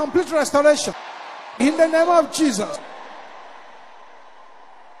 Receive your complete restoration. In the name of Jesus.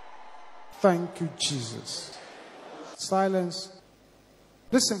 Thank you, Jesus. Silence.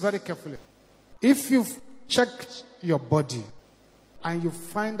 Listen very carefully. If you've checked your body and you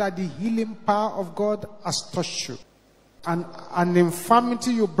find that the healing power of God has touched you, and an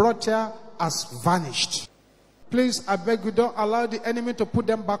infirmity you brought here has vanished, please, I beg you, don't allow the enemy to put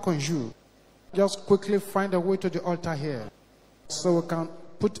them back on you. Just quickly find a way to the altar here so we can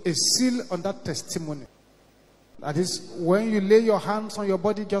put a seal on that testimony. That is, when you lay your hands on your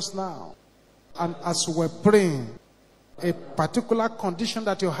body just now, and as we're praying, a particular condition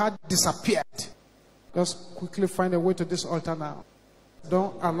that you had disappeared. Just quickly find a way to this altar now.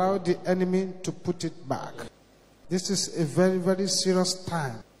 Don't allow the enemy to put it back. This is a very, very serious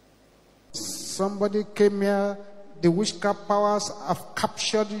time. Somebody came here, the witchcraft powers have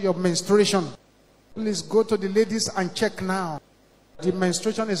captured your menstruation. Please go to the ladies and check now. The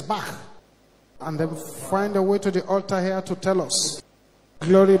menstruation is back. And then find a way to the altar here to tell us.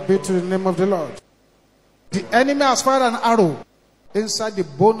 Glory be to the name of the Lord. The enemy has fired an arrow inside the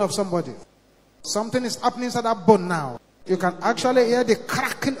bone of somebody. Something is happening inside that bone now. You can actually hear the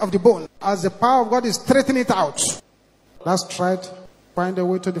cracking of the bone as the power of God is straightening it out. Let's try to find a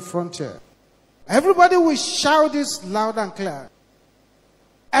way to the frontier. Everybody will shout this loud and clear.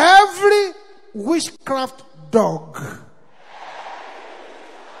 Every witchcraft dog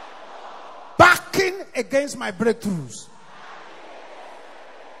backing against my breakthroughs.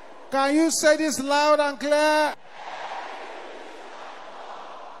 Can you say this loud and clear?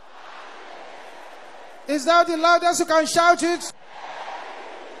 Is that the loudest you can shout it?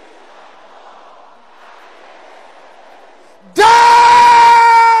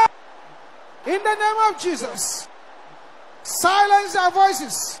 Die! In the name of Jesus. Silence their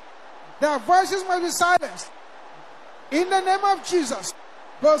voices. Their voices must be silenced. In the name of Jesus.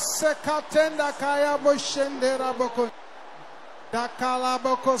 Bosekatenda kaya boshendera bokon. Dakala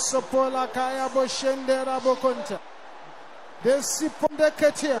boko sopola kaya boshendera bokonta. Desiponde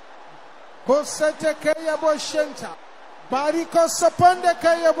ketia. Bosete kaya boshenta. Bariko soponde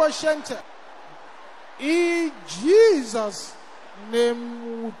kaya boshenta. In Jesus'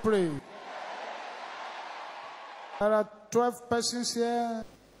 name we pray. There are 12 persons here.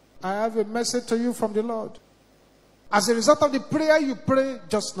 I have a message to you from the Lord. As a result of the prayer you pray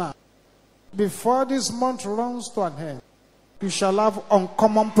just now, before this month runs to an end, you shall have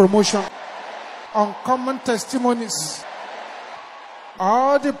uncommon promotion, uncommon testimonies.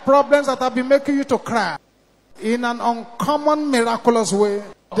 All the problems that have been making you to cry, in an uncommon, miraculous way,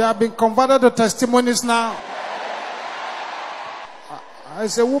 they have been converted to testimonies now.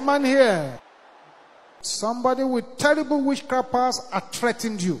 As a woman here, somebody with terrible witchcraft powers has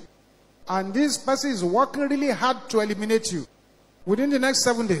threatened you. And this person is working really hard to eliminate you within the next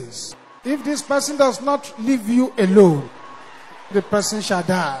 7 days. If this person does not leave you alone, the person shall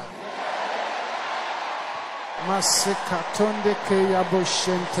die.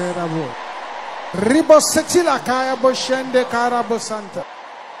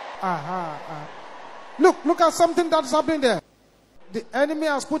 Look at something that's happening there. The enemy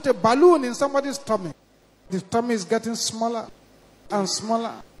has put a balloon in somebody's tummy. The tummy is getting smaller and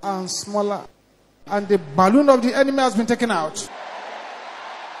smaller and smaller. And the balloon of the enemy has been taken out.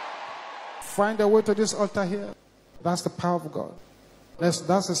 Find a way to this altar here. That's the power of God.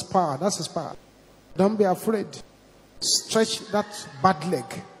 That's his power. That's his power. Don't be afraid. Stretch that bad leg.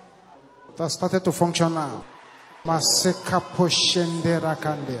 That started to function now. Maseka poshendera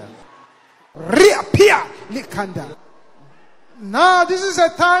kandia. Reappear likanda. Now this is a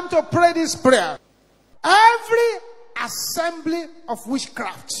time to pray this prayer. Every assembly of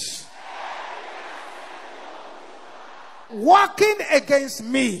witchcraft working against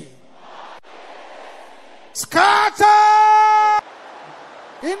me, scatter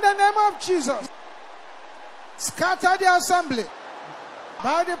in the name of Jesus. Scatter the assembly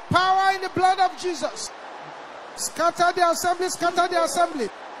by the power in the blood of Jesus. Scatter the assembly, scatter the assembly.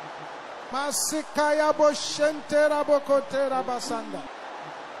 Masikaya boshentera bokotera basanda.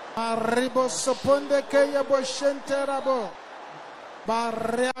 Arribo soponde kaya boshentera bo.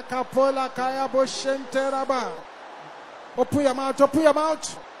 Barria kapola kaya boshentera ba. Open your mouth, open your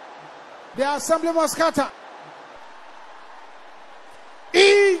mouth. The assembly must scatter.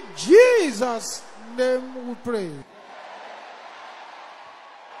 In Jesus' name we pray.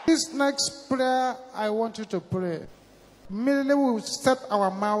 This next prayer I want you to pray. Immediately we will set our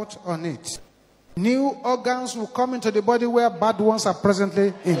mouth on it. New organs will come into the body where bad ones are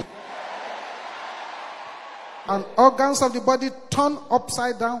presently in. And organs of the body turned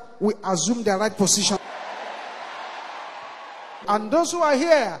upside down will assume their right position. And those who are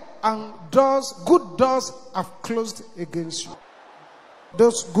here and doors, good doors have closed against you.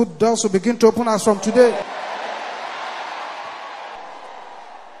 Those good doors will begin to open as from today.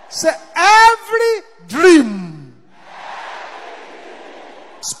 Say, every dream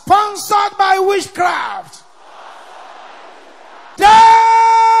sponsored by witchcraft,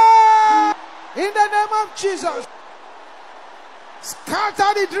 die in the name of Jesus.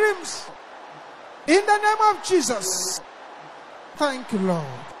 Scatter the dreams in the name of Jesus. Thank you, Lord.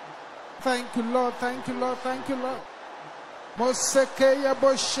 Thank you, Lord. Thank you, Lord. Thank you, Lord. Mosekeya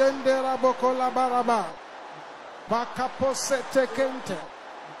boshendera bokola baraba. Bakapose tekente.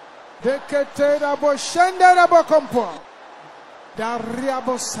 Deketera boshendera bokompo. Daria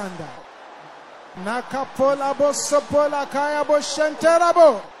bosanda. Nakapola bosopola kaya boshentera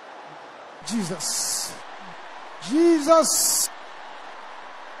bo. Jesus. Jesus.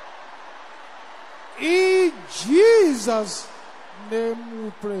 In Jesus' name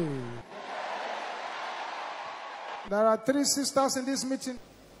we pray. There are 3 sisters in this meeting.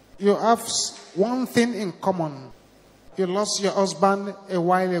 You have one thing in common. You lost your husband a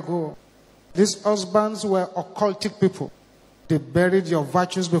while ago. These husbands were occultic people. They buried your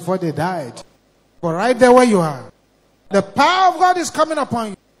virtues before they died. But right there where you are, the power of God is coming upon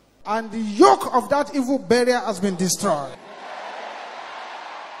you. And the yoke of that evil barrier has been destroyed.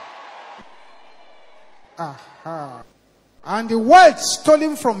 Aha. And the wealth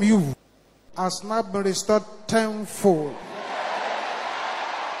stolen from you has now been restored tenfold.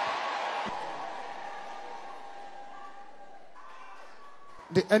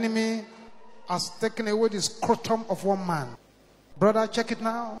 The enemy has taken away the scrotum of one man. Brother, check it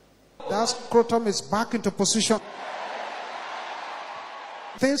now. That scrotum is back into position.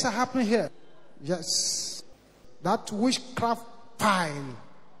 Things are happening here. Yes. That witchcraft pile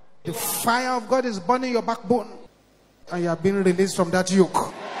The fire of God is burning your backbone. And you are being released from that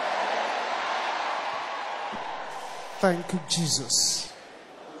yoke. Thank you, Jesus.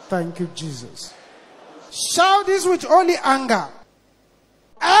 Thank you, Jesus. Shout this with holy anger.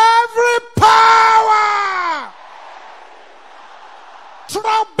 Every power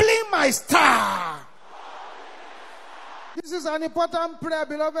troubling my star. This is an important prayer,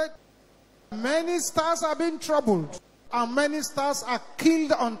 beloved. Many stars are being troubled, and many stars are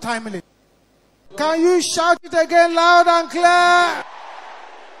killed untimely. Can you shout it again loud and clear?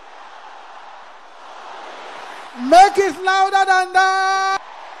 Make it louder than that.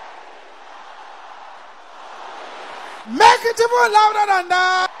 Make it even louder than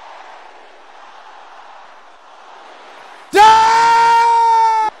that.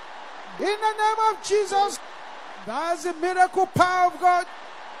 In the name of Jesus, that's the miracle power of God.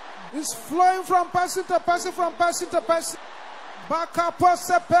 It's flowing from person to person, from person to person. Bakapo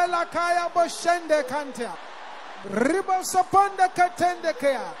sepela kaya boshende kantia. Ribo soponde katende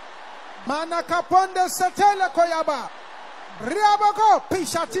kaya. Manakaponde setele koyaba. Riabako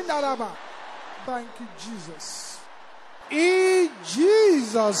pishatinda raba. Thank you, Jesus. In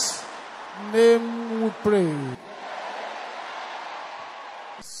Jesus' name we pray.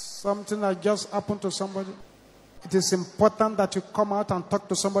 Something that just happened to somebody. It is important that you come out and talk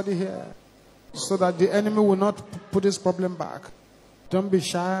to somebody here, so that the enemy will not put this problem back. Don't be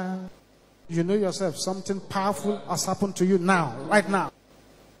shy. You know yourself, something powerful has happened to you now, right now.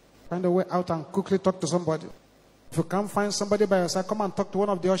 Find a way out and quickly talk to somebody. If you can't find somebody by yourself, come and talk to one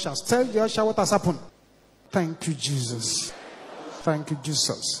of the ushers. Tell the usher what has happened. Thank you, Jesus. Thank you,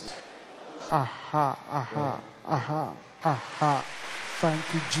 Jesus. Aha, aha, aha, aha.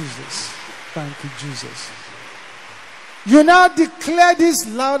 Thank you, Jesus. Thank you, Jesus. You now declare this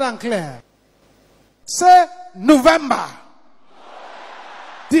loud and clear. Say November,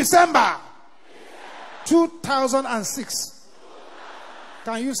 December 2006.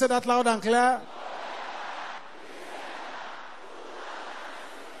 Can you say that loud and clear?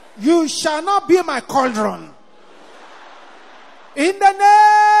 You shall not be my cauldron. In the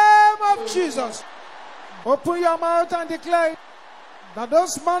name of Jesus. Open your mouth and declare that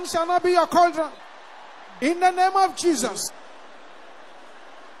those men shall not be your cauldron. In the name of Jesus.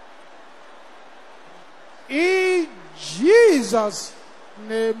 In Jesus'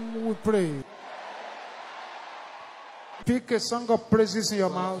 name we pray. Pick a song of praises in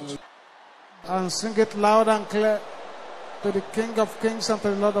your mouth and sing it loud and clear to the King of Kings and to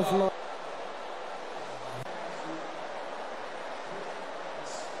the Lord of Lords.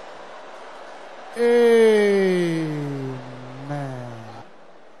 Amen.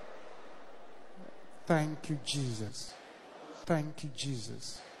 Thank you, Jesus. Thank you,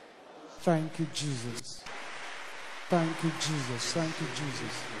 Jesus. Thank you, Jesus. Thank you, Jesus. Thank you,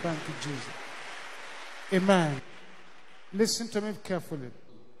 Jesus. Thank you, Jesus. Amen. Listen to me carefully.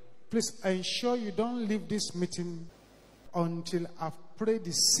 Please ensure you don't leave this meeting until I've prayed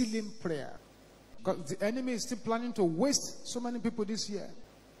the sealing prayer. Because the enemy is still planning to waste so many people this year.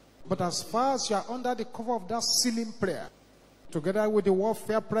 But as far as you are under the cover of that sealing prayer, together with the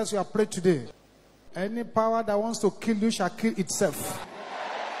warfare prayers you have prayed today, any power that wants to kill you shall kill itself.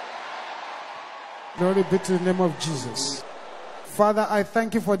 Glory be to the name of Jesus. Father, I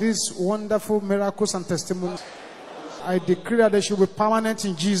thank you for these wonderful miracles and testimonies. I decree that they should be permanent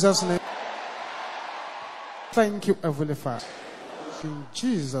in Jesus' name. Thank you, Heavenly Father. In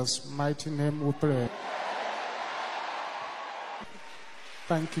Jesus' mighty name we pray.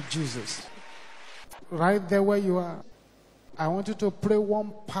 Thank you, Jesus. Right there where you are, I want you to pray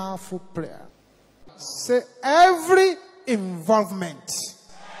one powerful prayer. Say, every involvement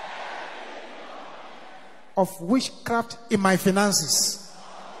of witchcraft in my finances,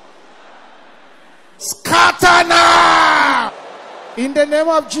 scatter now in the name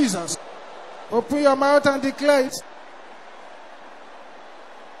of Jesus. Open your mouth and declare it.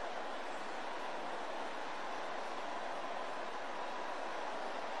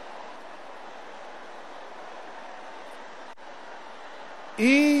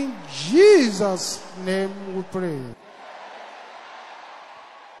 In Jesus' name we pray.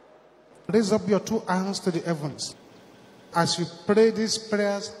 Raise up your two hands to the heavens as you pray these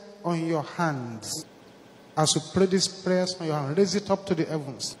prayers on your hands. As you pray these prayers on your hands, raise it up to the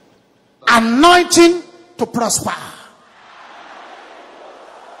heavens. Anointing to prosper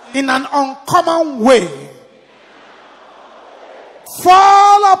in an uncommon way.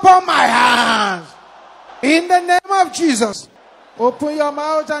 Fall upon my hands in the name of Jesus. Open your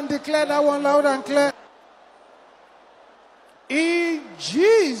mouth and declare that one loud and clear. In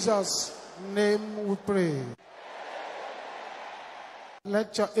Jesus' name we pray.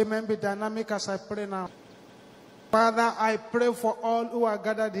 Let your amen be dynamic as I pray now. Father, I pray for all who are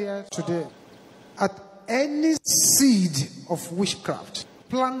gathered here today. At any seed of witchcraft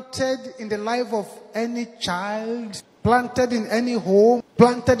planted in the life of any child, planted in any home,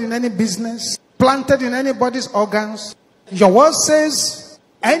 planted in any business, planted in anybody's organs, your word says,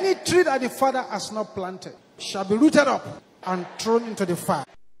 any tree that the Father has not planted shall be rooted up and thrown into the fire.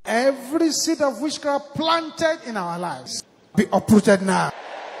 Every seed of witchcraft planted in our lives, be uprooted now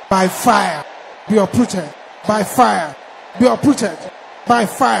by fire. Be uprooted by fire. Be uprooted by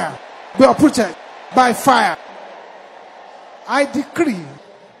fire. Be uprooted by fire. I decree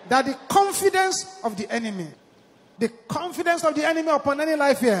that the confidence of the enemy upon any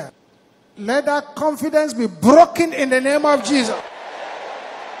life here, let that confidence be broken in the name of Jesus.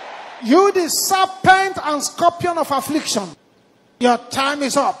 You, the serpent and scorpion of affliction, your time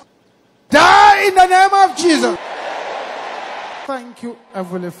is up. Die in the name of Jesus. Thank you,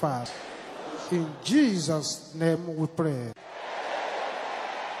 Heavenly Father. In Jesus' name we pray.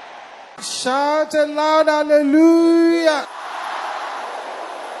 Shout a loud hallelujah.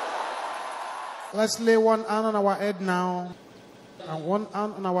 Let's lay one hand on our head now and one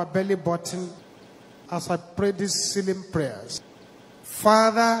hand on our belly button as I pray these sealing prayers.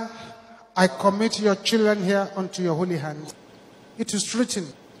 Father, I commit your children here unto your holy hands. It is written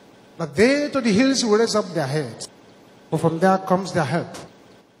that they to the hills will raise up their heads, for from there comes their help.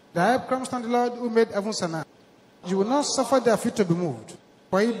 Their help comes from the Lord who made heavens and earth. You will not suffer their feet to be moved.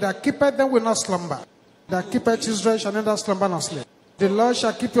 For if that keepeth them will not slumber. That keepeth Israel shall neither slumber nor sleep. The Lord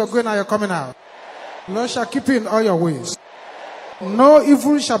shall keep your going and your coming out. The Lord shall keep you in all your ways. No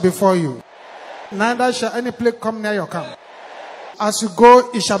evil shall befall you. Neither shall any plague come near your camp. As you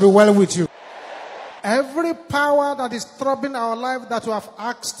go, it shall be well with you. Every power that is troubling our life that we have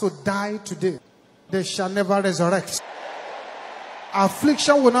asked to die today, they shall never resurrect.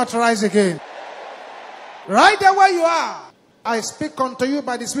 Affliction will not rise again. Right there where you are, I speak unto you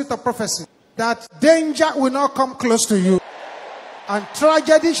by the spirit of prophecy that danger will not come close to you, and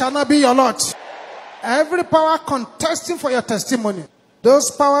tragedy shall not be your lot. Every power contesting for your testimony,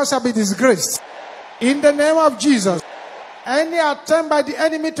 those powers shall be disgraced. In the name of Jesus, any attempt by the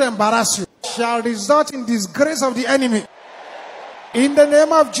enemy to embarrass you shall result in disgrace of the enemy. In the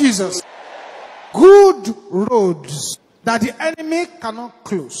name of Jesus, good roads that the enemy cannot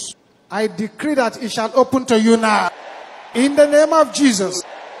close, I decree that it shall open to you now. In the name of Jesus.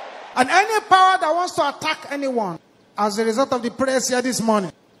 And any power that wants to attack anyone as a result of the prayers here this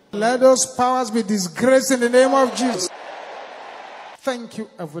morning, let those powers be disgraced in the name of Jesus. Thank you,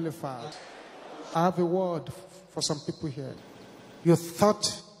 Heavenly Father. I have a word for some people here. You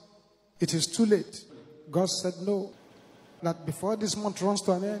thought it is too late. God said no. That before this month runs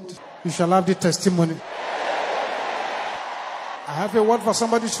to an end, you shall have the testimony. I have a word for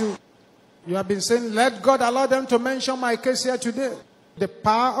somebody too. You have been saying, let God allow them to mention my case here today. The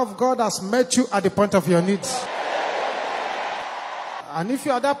power of God has met you at the point of your needs. And if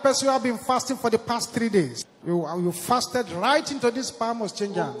you are that person who have been fasting for the past 3 days, you fasted right into this power must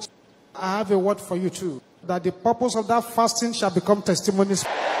change hands. I have a word for you too. That the purpose of that fasting shall become testimonies.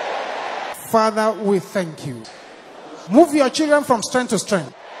 Father, we thank you. Move your children from strength to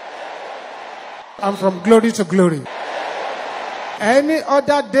strength. And from glory to glory. Any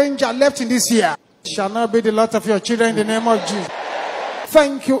other danger left in this year shall not be the lot of your children in the name of Jesus.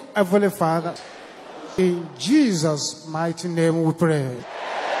 Thank you, Heavenly Father. In Jesus' mighty name we pray.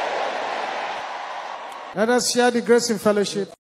 Let us share the grace in fellowship.